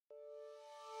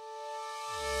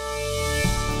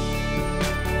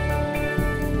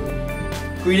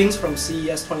Greetings from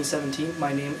CES 2017.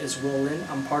 My name is Will Lin.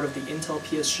 I'm part of the Intel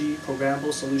PSG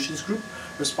Programmable Solutions Group,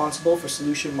 responsible for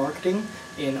solution marketing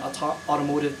in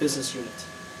Automotive business unit.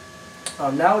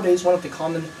 Nowadays, one of the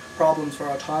common problems for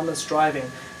autonomous driving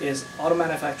is auto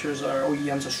manufacturers or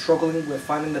OEMs are struggling with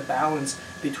finding the balance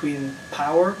between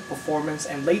power, performance,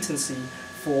 and latency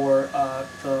for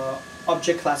the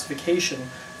object classification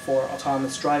for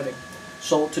autonomous driving.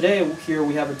 So today here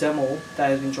we have a demo that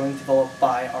has been jointly developed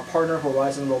by our partner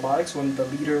Horizon Robotics, one of the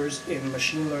leaders in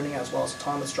machine learning as well as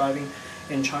autonomous driving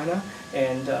in China,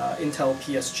 and Intel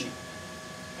PSG.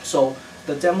 So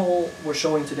the demo we're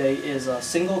showing today is a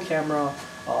single camera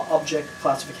object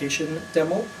classification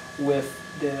demo with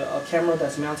a camera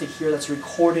that's mounted here that's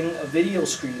recording a video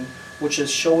screen which is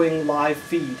showing live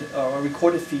feed, a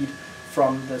recorded feed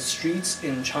from the streets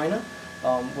in China.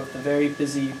 With the very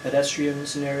busy pedestrian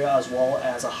scenario as well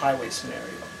as a highway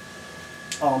scenario.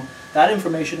 That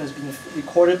information is being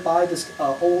recorded by this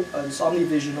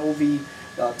OmniVision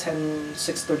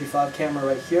OV10635 camera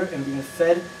right here and being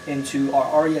fed into our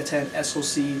Arria 10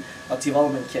 SoC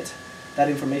development kit. That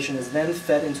information is then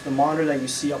fed into the monitor that you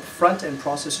see up front and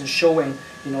processed and showing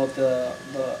the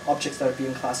objects that are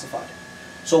being classified.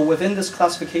 So within this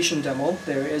classification demo,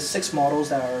 there is 6 models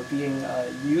that are being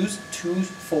used, 2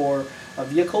 for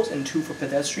vehicles and 2 for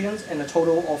pedestrians, and a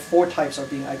total of 4 types are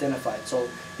being identified. So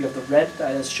you have the red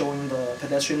that is showing the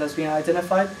pedestrian that's being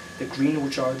identified, the green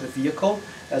which are the vehicle,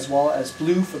 as well as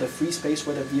blue for the free space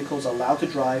where the vehicle is allowed to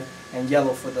drive, and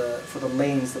yellow for the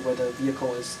lanes where the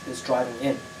vehicle is driving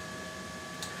in.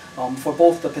 For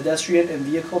both the pedestrian and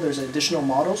vehicle, there's an additional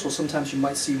model, so sometimes you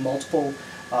might see multiple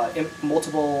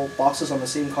boxes on the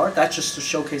same car. That's just to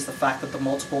showcase the fact that the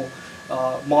multiple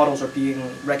models are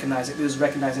being recognizing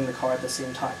the car at the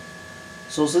same time.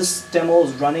 So this demo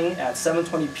is running at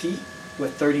 720p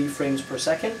with 30 frames per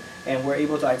second, and we're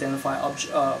able to identify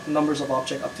numbers of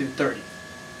objects up to 30.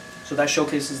 So that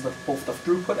showcases both the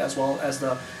throughput as well as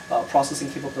the processing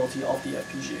capability of the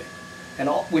FPGA. And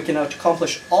we can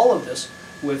accomplish all of this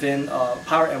within a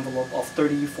power envelope of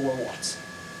 34 watts.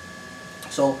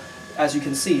 So as you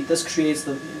can see, this shows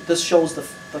the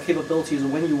capabilities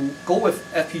when you go with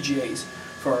FPGAs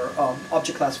for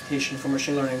object classification for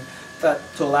machine learning, that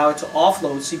to allow it to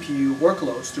offload CPU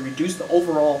workloads to reduce the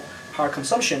overall power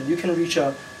consumption, you can reach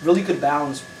a really good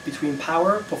balance between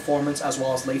power, performance, as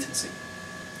well as latency.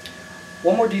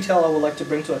 One more detail I would like to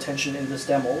bring to attention in this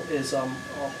demo is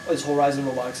Horizon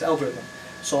Robotics algorithm.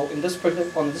 So on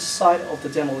this side of the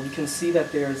demo, you can see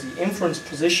that there's the inference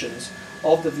positions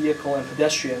of the vehicle and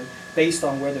pedestrian based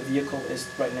on where the vehicle is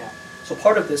right now. So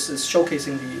part of this is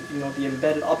showcasing the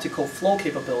embedded optical flow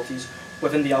capabilities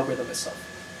within the algorithm itself.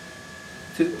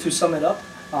 To sum it up,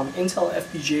 Intel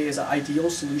FPGA is an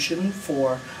ideal solution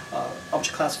for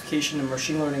object classification and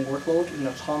machine learning workload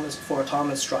for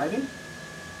autonomous driving.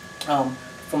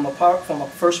 From a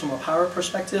power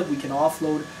perspective, we can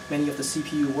offload many of the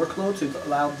CPU workload to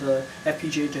allow the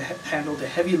FPGA to handle the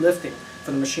heavy lifting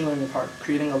for the machine learning part,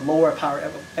 creating a lower power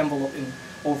envelope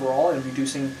overall and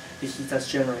reducing the heat that's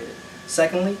generated.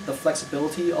 Secondly, the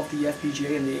flexibility of the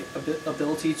FPGA and the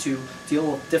ability to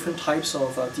deal with different types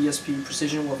of DSP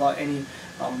precision without any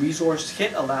resource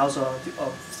hit allows a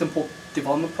simple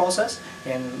development process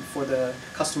and for the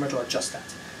customer to adjust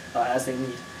that as they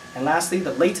need. And lastly,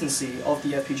 the latency of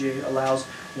the FPGA allows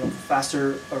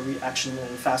faster reaction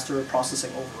and faster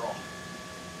processing overall.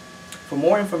 For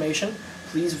more information,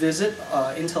 please visit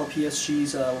Intel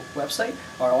PSG's website,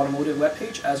 our Automotive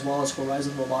webpage, as well as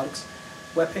Horizon Robotics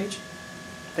webpage.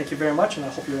 Thank you very much, and I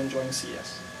hope you're enjoying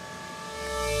CES.